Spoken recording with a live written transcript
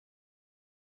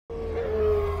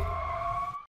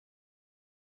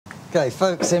Okay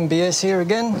folks, MBS here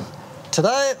again.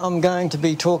 Today I'm going to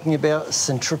be talking about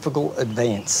centrifugal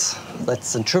advance. That's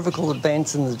centrifugal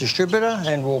advance in the distributor,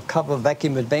 and we'll cover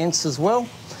vacuum advance as well.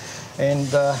 And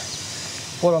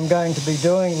what I'm going to be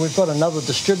doing, we've got another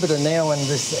distributor now, and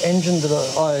this engine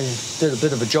that I did a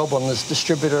bit of a job on this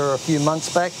distributor a few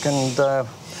months back, and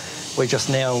we're just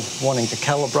now wanting to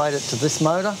calibrate it to this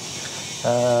motor.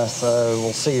 So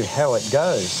we'll see how it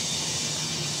goes.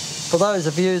 For those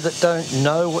of you that don't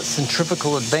know what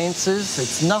centrifugal advance is,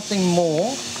 it's nothing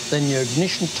more than your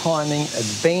ignition timing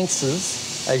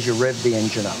advances as you rev the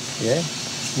engine up, yeah?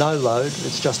 No load,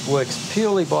 it just works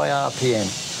purely by RPM.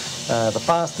 The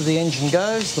faster the engine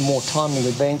goes, the more timing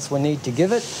advance we need to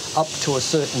give it, up to a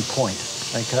certain point,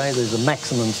 okay? There's a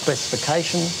maximum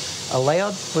specification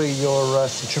allowed for your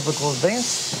centrifugal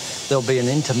advance. There'll be an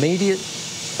intermediate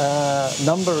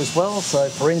number as well. So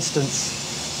for instance,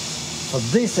 for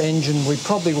this engine, we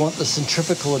probably want the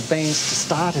centrifugal advance to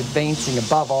start advancing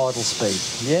above idle speed.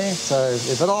 Yeah, so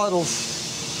if it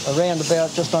idles around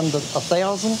about just under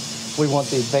 1,000, we want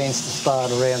the advance to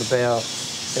start around about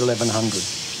 1,100.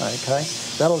 Okay,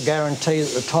 that'll guarantee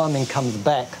that the timing comes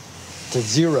back to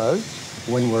zero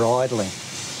when we're idling.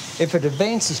 If it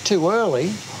advances too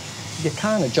early, you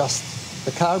can't adjust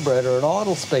the carburetor at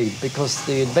idle speed because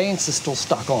the advance is still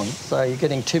stuck on. So you're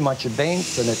getting too much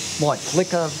advance, and it might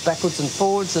flicker backwards and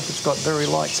forwards if it's got very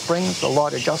light springs, a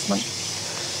light adjustment.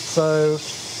 So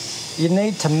you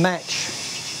need to match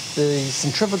the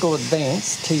centrifugal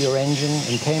advance to your engine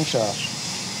and camshaft.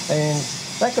 And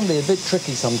that can be a bit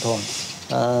tricky sometimes.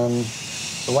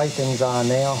 The way things are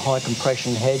now, high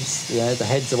compression heads, you know, the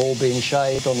heads have all been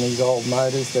shaved on these old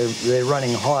motors. They're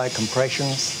running higher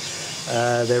compressions.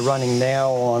 They're running now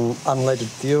on unleaded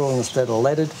fuel instead of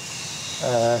leaded.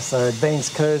 So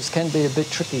advanced curves can be a bit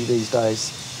tricky these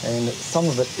days, and some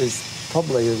of it is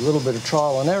probably a little bit of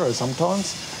trial and error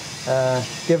sometimes.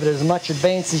 Give it as much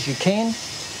advance as you can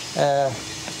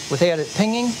without it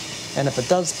pinging, and if it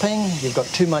does ping, you've got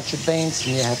too much advance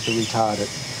and you have to retard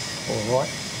it. All right.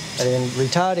 And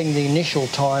retarding the initial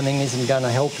timing isn't going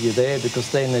to help you there, because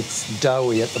then it's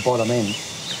doughy at the bottom end.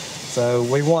 So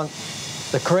we want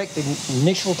the correct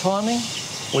initial timing.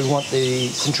 We want the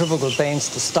centrifugal advance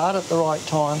to start at the right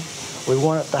time. We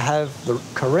want it to have the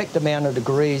correct amount of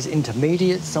degrees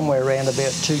intermediate, somewhere around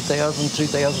about 2,000,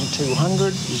 2,200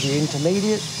 is your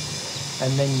intermediate.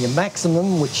 And then your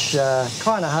maximum, which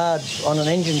kind of hard on an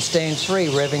engine stand 3,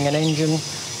 revving an engine,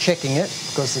 checking it,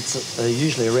 because it's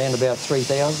usually around about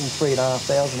 3,000,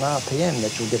 3,500 RPM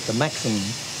that you'll get the maximum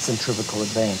centrifugal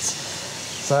advance.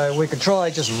 So we could try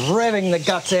just revving the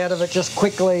guts out of it, just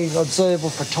quickly, observe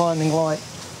for timing light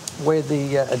where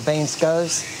the advance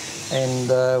goes, and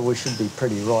we should be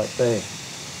pretty right there.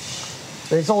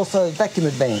 There's also vacuum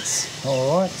advance,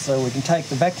 all right, so we can take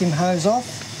the vacuum hose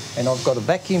off, and I've got a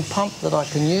vacuum pump that I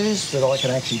can use, that I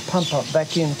can actually pump up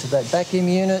vacuum to that vacuum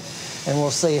unit, and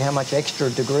we'll see how much extra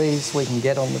degrees we can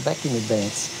get on the vacuum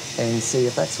advance and see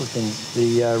if that's within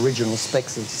the original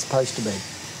specs it's supposed to be.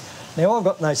 Now, I've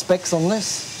got no specs on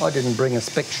this. I didn't bring a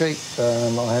spec sheet.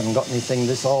 I haven't got anything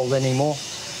this old anymore.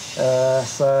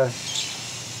 So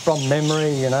from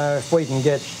memory, you know, if we can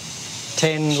get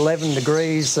 10, 11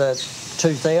 degrees at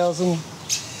 2,000,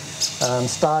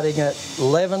 starting at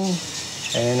 11,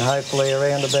 and hopefully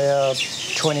around about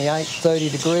 28, 30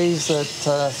 degrees at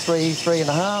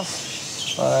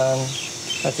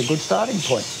 3.5, that's a good starting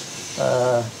point.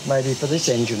 Maybe for this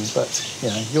engine, but you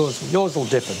know, yours will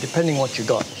differ depending what you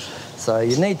got. So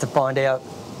you need to find out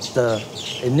the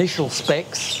initial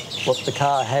specs, what the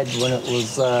car had when it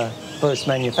was first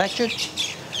manufactured,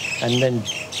 and then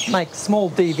make small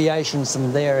deviations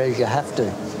from there as you have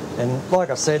to. And like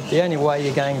I said, the only way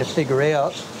you're going to figure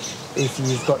out if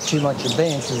you've got too much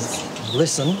advance is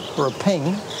listen for a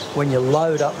ping when you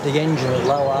load up the engine at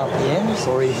low RPMs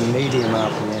or even medium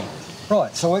RPM.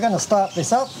 Right, so we're going to start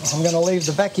this up. I'm going to leave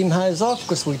the vacuum hose off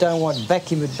because we don't want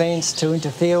vacuum advance to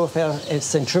interfere with our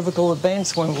centrifugal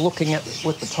advance when we're looking at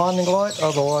with the timing light.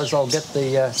 Otherwise, I'll get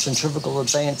the centrifugal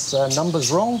advance numbers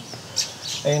wrong.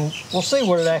 And we'll see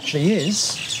what it actually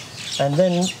is. And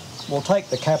then we'll take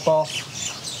the cap off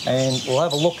and we'll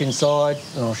have a look inside,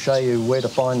 and I'll show you where to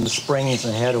find the springs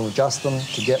and how to adjust them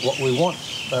to get what we want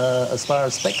as far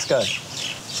as specs go.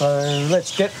 So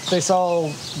let's get this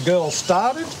old girl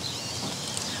started,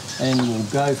 and we'll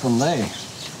go from there.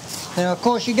 Now, of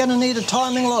course, you're going to need a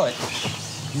timing light.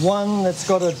 One that's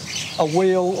got a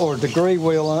wheel or a degree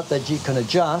wheel on it that you can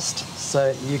adjust,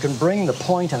 so you can bring the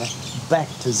pointer back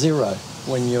to zero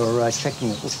when you're checking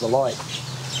it with the light.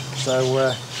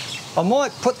 So I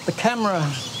might put the camera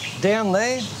down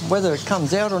there. Whether it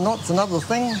comes out or not is another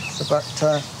thing, but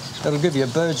It'll give you a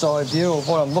bird's eye view of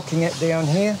what I'm looking at down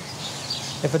here.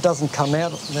 If it doesn't come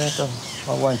out, I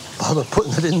won't bother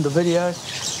putting it in the video.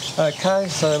 Okay,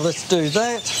 so let's do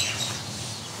that.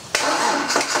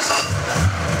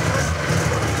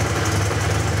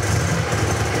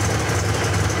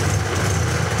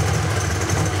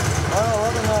 Oh,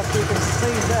 I don't know if you can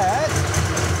see that.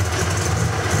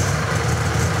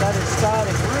 That is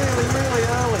starting really, really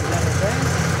early, that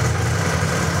advance.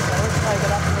 So let's take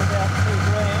it up to about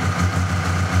 2 grand.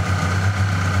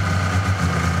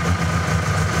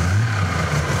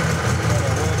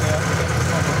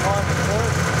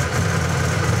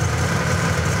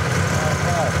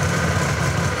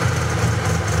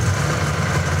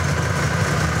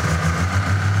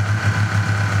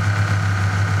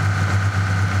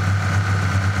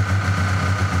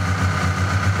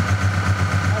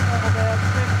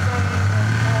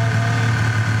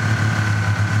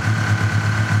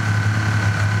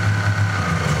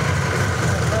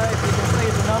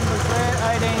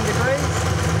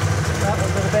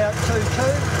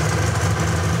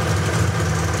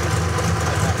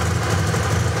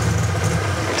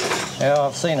 Yeah,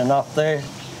 I've seen enough there.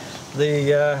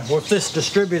 With this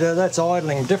distributor, that's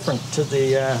idling different to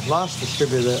the last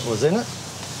distributor that was in it,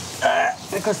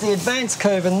 because the advance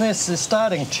curve in this is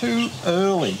starting too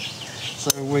early.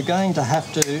 So we're going to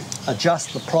have to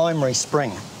adjust the primary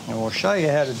spring, and we'll show you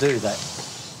how to do that.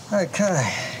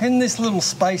 Okay, in this little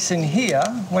space in here,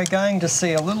 we're going to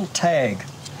see a little tag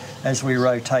as we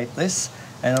rotate this,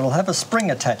 and it'll have a spring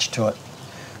attached to it.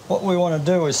 What we want to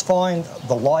do is find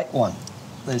the light one.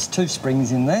 There's 2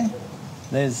 springs in there.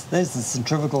 There's the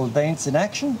centrifugal advance in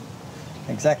action,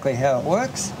 exactly how it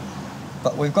works.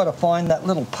 But we've got to find that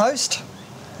little post,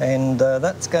 and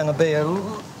that's going to be a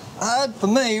little hard for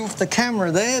me with the camera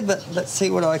there, but let's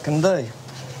see what I can do.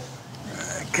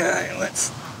 Okay,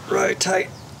 let's rotate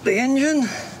the engine.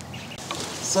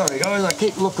 Sorry guys, I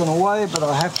keep looking away, but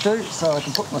I have to, so I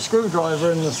can put my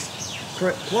screwdriver in the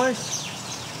correct place.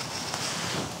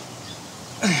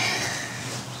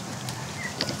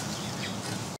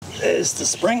 There's the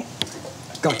spring.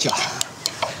 Gotcha.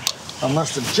 I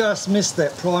must have just missed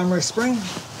that primary spring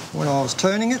when I was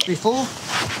turning it before.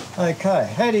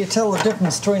 Okay, how do you tell the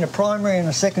difference between a primary and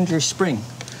a secondary spring?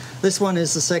 This one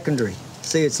is the secondary.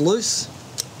 See, it's loose.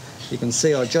 You can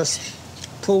see I just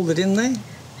pulled it in there.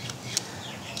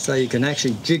 So you can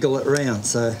actually jiggle it around.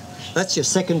 So that's your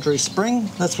secondary spring.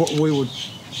 That's what we would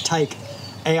take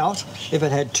out if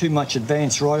it had too much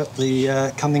advance right at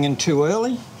the coming in too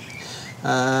early.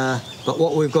 But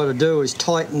what we've got to do is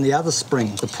tighten the other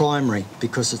spring, the primary,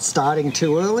 because it's starting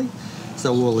too early.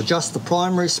 So we'll adjust the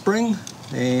primary spring,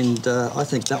 and I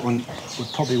think that one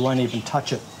probably won't even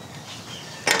touch it.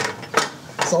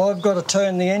 So I've got to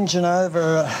turn the engine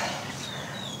over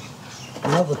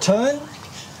another turn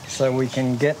so we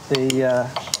can get the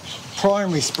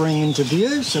primary spring into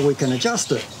view so we can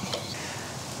adjust it.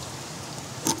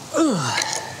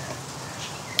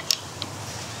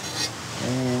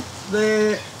 And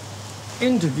there,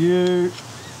 into view,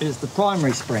 is the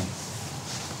primary spring.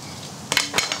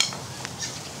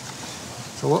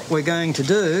 So what we're going to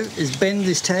do is bend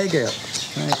this tag out.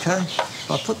 Okay, if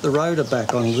I put the rotor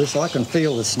back on this, I can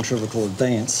feel the centrifugal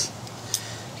advance.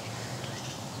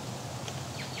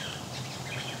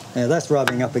 Now that's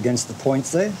rubbing up against the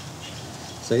points there.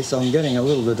 See, so I'm getting a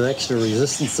little bit of extra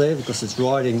resistance there because it's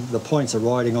riding, the points are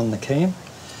riding on the cam.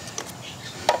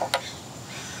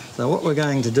 So what we're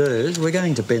going to do is we're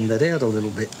going to bend that out a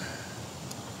little bit.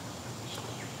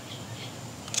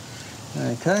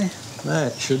 Okay,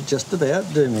 that should just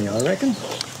about do me, I reckon.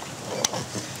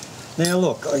 Now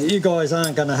look, you guys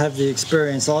aren't going to have the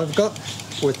experience I've got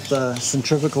with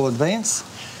centrifugal advance,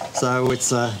 so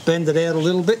it's bend it out a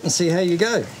little bit and see how you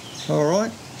go. All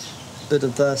right, bit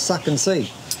of suck and see.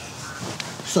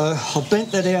 So I've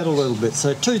bent that out a little bit.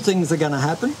 So 2 things are going to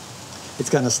happen. It's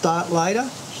going to start later,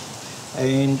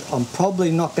 and I'm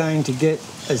probably not going to get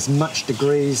as much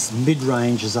degrees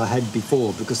mid-range as I had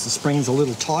before because the spring's a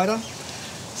little tighter.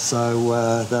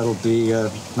 So that'll be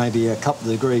maybe a couple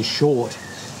of degrees short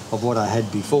of what I had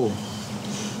before.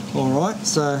 All right,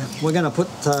 so we're going to put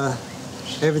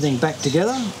everything back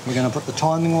together. We're going to put the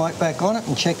timing light back on it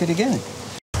and check it again.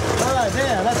 All right,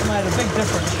 there, that's made a big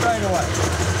difference straight away.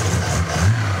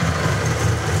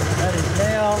 That is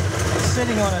now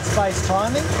sitting on its base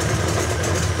timing.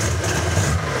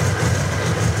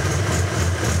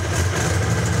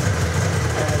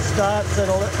 And it starts at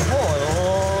 1100.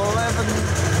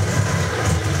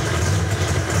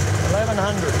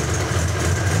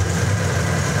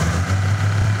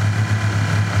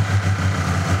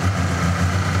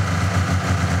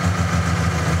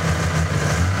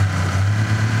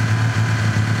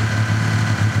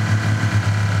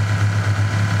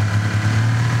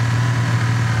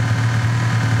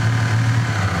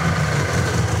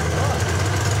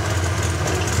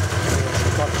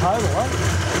 total, eh?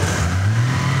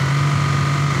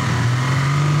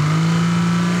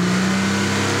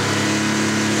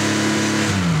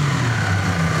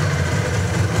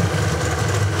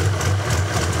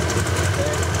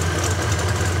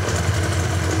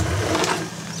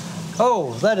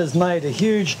 Oh, that has made a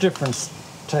huge difference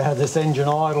to how this engine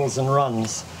idles and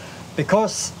runs.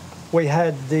 Because we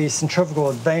had the centrifugal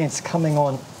advance coming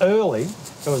on early,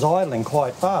 it was idling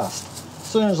quite fast. As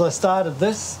soon as I started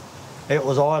this, it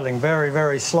was idling very,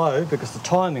 very slow because the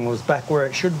timing was back where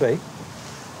it should be,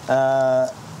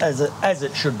 as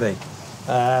it should be.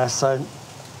 So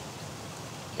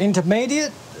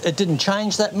intermediate, it didn't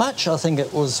change that much. I think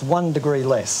it was 1 degree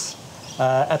less.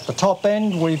 At the top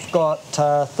end, we've got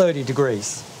 30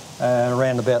 degrees,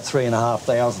 around about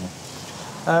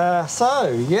 3,500.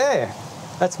 So yeah,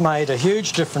 that's made a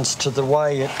huge difference to the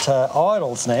way it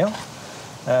idles now.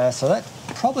 So that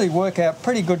probably work out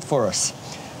pretty good for us.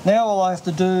 Now all I have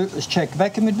to do is check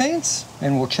vacuum advance,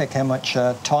 and we'll check how much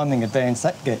timing advance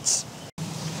that gets.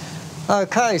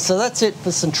 Okay, so that's it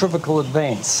for centrifugal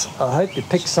advance. I hope you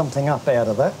picked something up out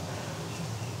of that.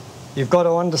 You've got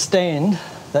to understand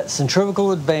that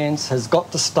centrifugal advance has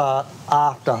got to start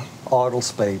after idle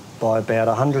speed by about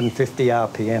 150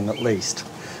 RPM at least.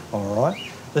 All right,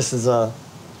 this is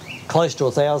close to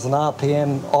 1,000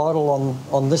 RPM idle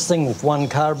on this thing with one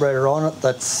carburetor on it.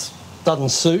 That doesn't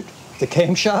suit the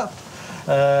camshaft.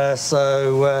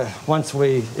 Once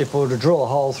if we were to drill a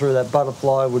hole through that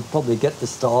butterfly, we'd probably get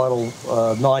this to idle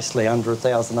nicely under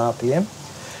 1,000 RPM.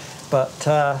 But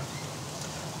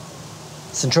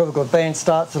centrifugal advance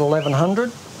starts at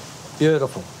 1100.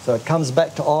 Beautiful. So it comes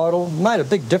back to idle. Made a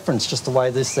big difference just the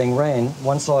way this thing ran.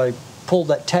 Once I pulled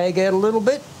that tag out a little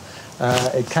bit,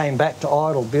 it came back to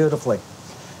idle beautifully.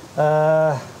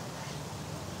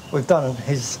 We've done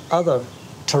his other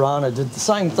Tirana did the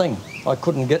same thing. I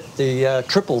couldn't get the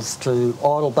triples to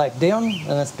idle back down, and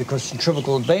that's because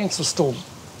centrifugal advance was still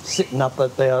sitting up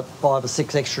at about 5 or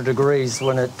 6 extra degrees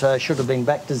when it should have been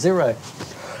back to 0.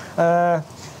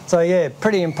 So yeah,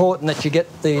 pretty important that you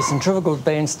get the centrifugal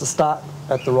advance to start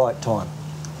at the right time.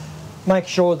 Make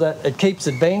sure that it keeps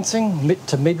advancing mid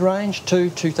to mid-range,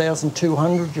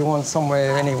 2,200. You want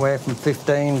somewhere anywhere from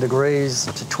 15 degrees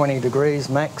to 20 degrees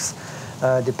max,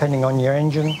 depending on your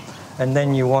engine. And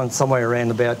then you want somewhere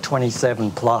around about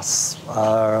 27 plus,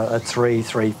 a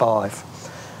 3.5.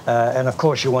 And of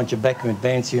course you want your vacuum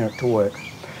advance unit to work.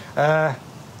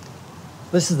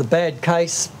 This is the bad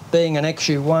case. Being an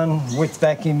XU1 with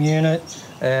vacuum unit,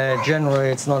 generally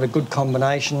it's not a good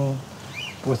combination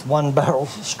with one barrel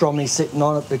Stromy sitting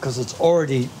on it because it's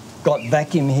already got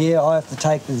vacuum here. I have to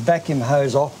take this vacuum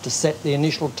hose off to set the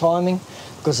initial timing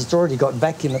because it's already got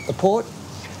vacuum at the port.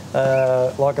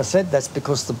 Like I said, that's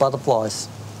because the butterfly's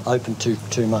open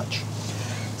too much.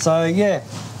 So yeah,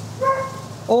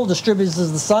 all distributors are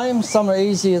the same. Some are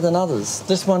easier than others.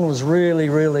 This one was really,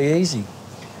 really easy.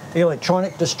 The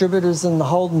electronic distributors and the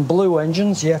Holden blue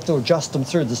engines, you have to adjust them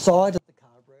through the side of the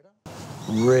carburetor.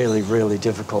 Really, really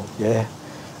difficult, yeah.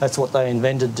 That's what they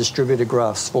invented distributor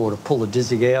graphs for, to pull the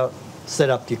dizzy out, set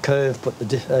up your curve, put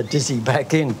the dizzy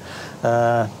back in,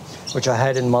 which I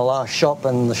had in my last shop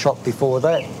and the shop before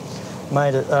that.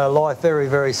 Made it life very,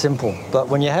 very simple. But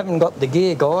when you haven't got the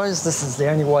gear, guys, this is the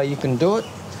only way you can do it.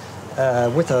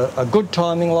 With a good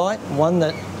timing light, one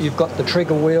that you've got the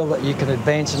trigger wheel that you can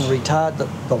advance and retard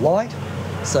the light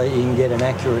so you can get an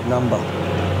accurate number.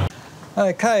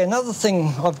 Okay, another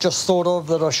thing I've just thought of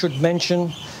that I should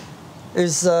mention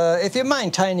is if you're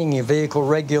maintaining your vehicle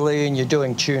regularly and you're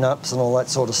doing tune-ups and all that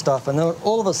sort of stuff, and then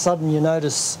all of a sudden you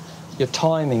notice your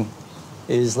timing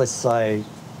is, let's say,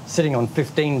 sitting on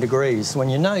 15 degrees when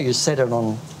you know you set it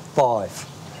on 5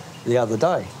 the other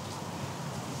day.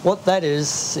 What that is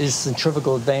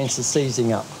centrifugal advance is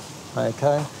seizing up,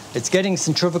 okay? It's getting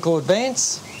centrifugal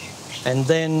advance and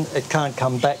then it can't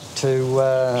come back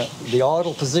to the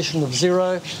idle position of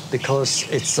 0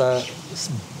 because it's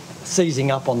seizing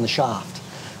up on the shaft,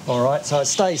 all right? So it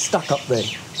stays stuck up there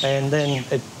and then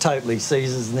it totally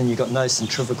seizes and then you've got no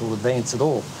centrifugal advance at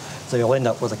all. So you'll end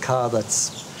up with a car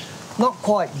that's not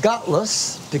quite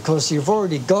gutless because you've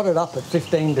already got it up at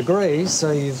 15 degrees,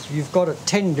 so you've got it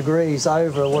 10 degrees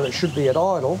over what it should be at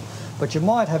idle, but you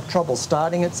might have trouble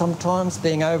starting it sometimes.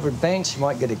 Being over advanced, you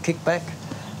might get a kickback,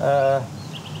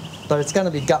 but it's going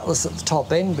to be gutless at the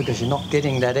top end because you're not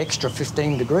getting that extra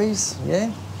 15 degrees,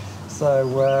 yeah?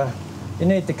 So you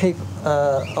need to keep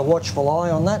a watchful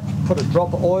eye on that. Put a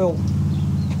drop of oil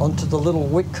onto the little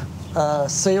wick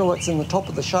seal that's in the top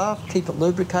of the shaft, keep it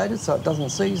lubricated so it doesn't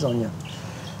seize on you.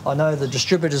 I know the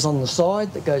distributors on the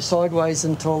side that go sideways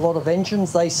into a lot of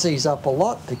engines, they seize up a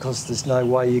lot because there's no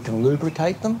way you can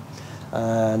lubricate them.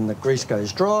 And the grease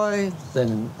goes dry,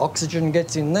 then oxygen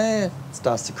gets in there,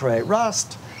 starts to create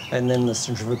rust, and then the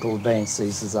centrifugal advance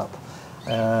seizes up.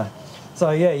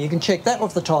 So yeah, you can check that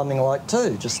with the timing light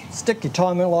too. Just stick your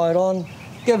timing light on,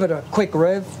 give it a quick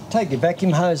rev, take your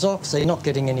vacuum hose off so you're not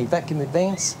getting any vacuum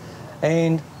advance,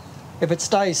 and if it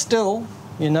stays still,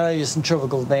 you know your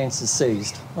centrifugal advance is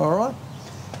seized. All right?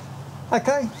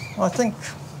 Okay, I think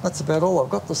that's about all I've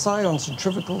got to say on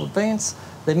centrifugal advance.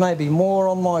 There may be more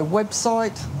on my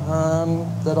website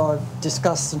that I've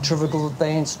discussed centrifugal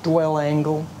advance, dwell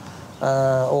angle,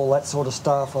 all that sort of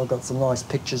stuff. I've got some nice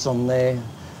pictures on there,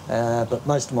 but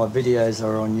most of my videos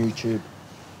are on YouTube.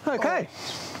 Okay.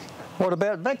 What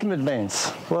about vacuum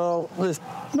advance? Well, there's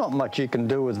not much you can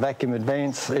do with vacuum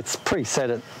advance. It's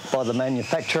preset by the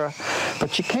manufacturer,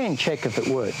 but you can check if it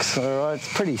works. All right,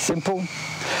 it's pretty simple.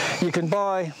 You can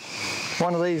buy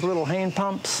one of these little hand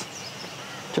pumps.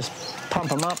 Just pump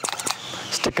them up,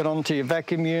 stick it onto your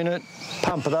vacuum unit,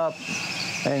 pump it up,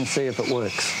 and see if it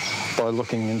works by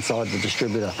looking inside the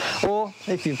distributor. Or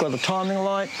if you've got a timing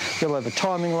light, you'll have a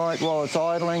timing light while it's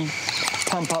idling,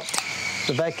 pump up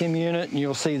the vacuum unit and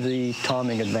you'll see the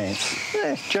timing advance.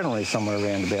 Yeah, generally somewhere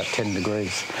around about 10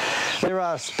 degrees. There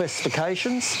are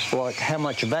specifications, like how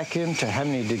much vacuum to how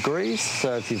many degrees,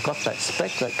 so if you've got that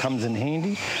spec, that comes in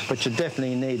handy, but you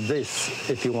definitely need this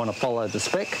if you want to follow the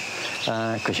spec,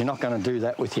 because you're not going to do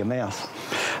that with your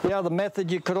mouth. The other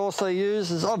method you could also use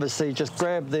is obviously just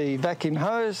grab the vacuum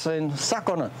hose and suck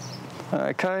on it.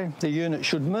 Okay, the unit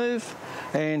should move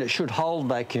and it should hold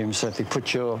vacuum, so if you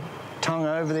put your tongue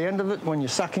over the end of it when you're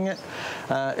sucking it,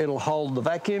 it'll hold the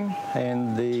vacuum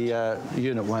and the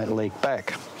unit won't leak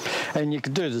back. And you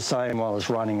could do the same while it's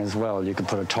running as well. You could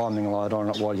put a timing light on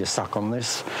it while you suck on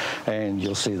this and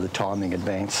you'll see the timing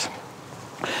advance.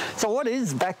 So what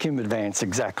is vacuum advance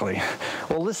exactly?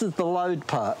 Well, this is the load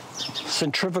part.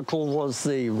 Centrifugal was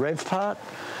the rev part.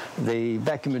 The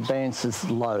vacuum advance is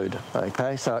load,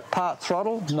 okay? So at part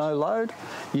throttle, no load,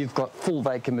 you've got full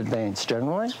vacuum advance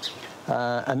generally.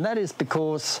 And that is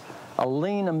because a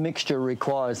leaner mixture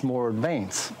requires more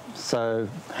advance, so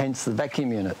hence the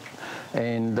vacuum unit.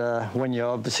 And when you're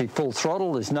obviously full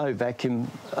throttle, there's no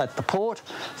vacuum at the port,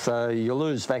 so you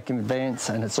lose vacuum advance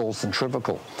and it's all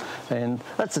centrifugal. And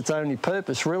that's its only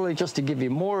purpose really, just to give you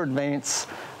more advance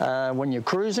when you're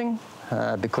cruising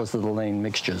because of the lean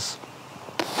mixtures.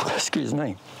 Excuse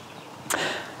me.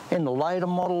 In the later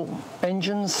model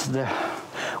engines,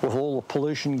 with all the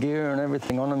pollution gear and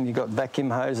everything on them, you've got vacuum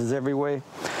hoses everywhere.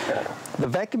 The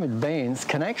vacuum advance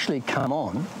can actually come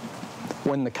on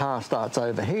when the car starts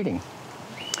overheating.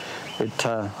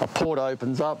 A port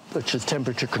opens up, which is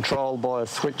temperature controlled by a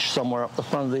switch somewhere up the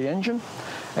front of the engine,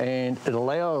 and it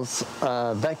allows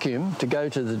vacuum to go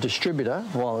to the distributor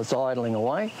while it's idling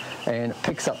away, and it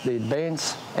picks up the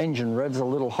advance, engine revs a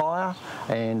little higher,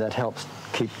 and that helps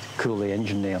cool the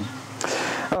engine down.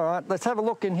 All right, let's have a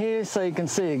look in here so you can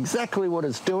see exactly what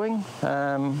it's doing.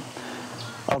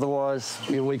 Otherwise,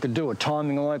 we could do a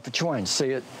timing light, but you won't see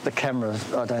it. The camera,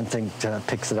 I don't think,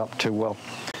 picks it up too well.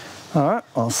 All right,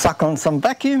 I'll suck on some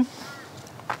vacuum.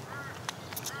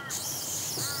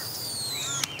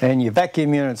 And your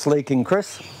vacuum unit's leaking,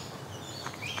 Chris.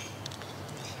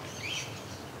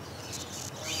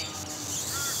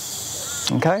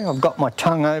 Okay, I've got my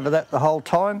tongue over that the whole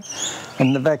time,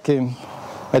 and the vacuum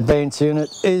advance unit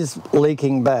is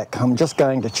leaking back. I'm just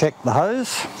going to check the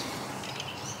hose.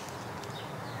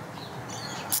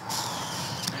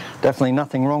 Definitely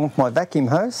nothing wrong with my vacuum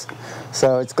hose.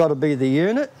 So it's got to be the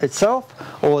unit itself,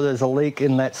 or there's a leak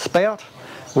in that spout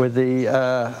where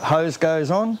the hose goes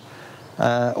on,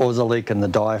 or there's a leak in the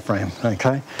diaphragm,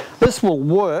 okay? This will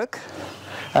work,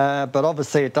 but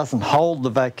obviously it doesn't hold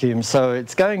the vacuum, so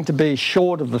it's going to be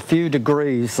short of a few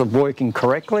degrees of working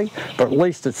correctly, but at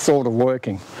least it's sort of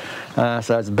working.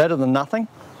 So it's better than nothing,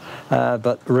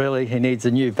 but really he needs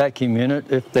a new vacuum unit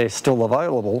if they're still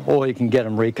available, or you can get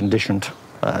them reconditioned.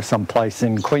 Someplace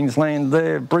in Queensland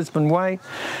there, Brisbane way,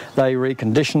 they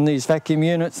recondition these vacuum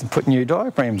units and put new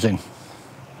diaphragms in.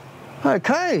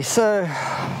 Okay, so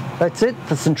that's it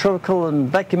for centrifugal and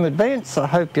vacuum advance. I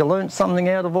hope you learnt something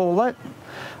out of all that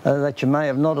that you may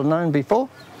have not have known before.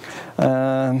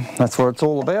 That's what it's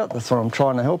all about. That's what I'm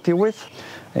trying to help you with,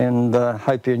 and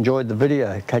hope you enjoyed the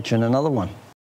video. Catch you in another one.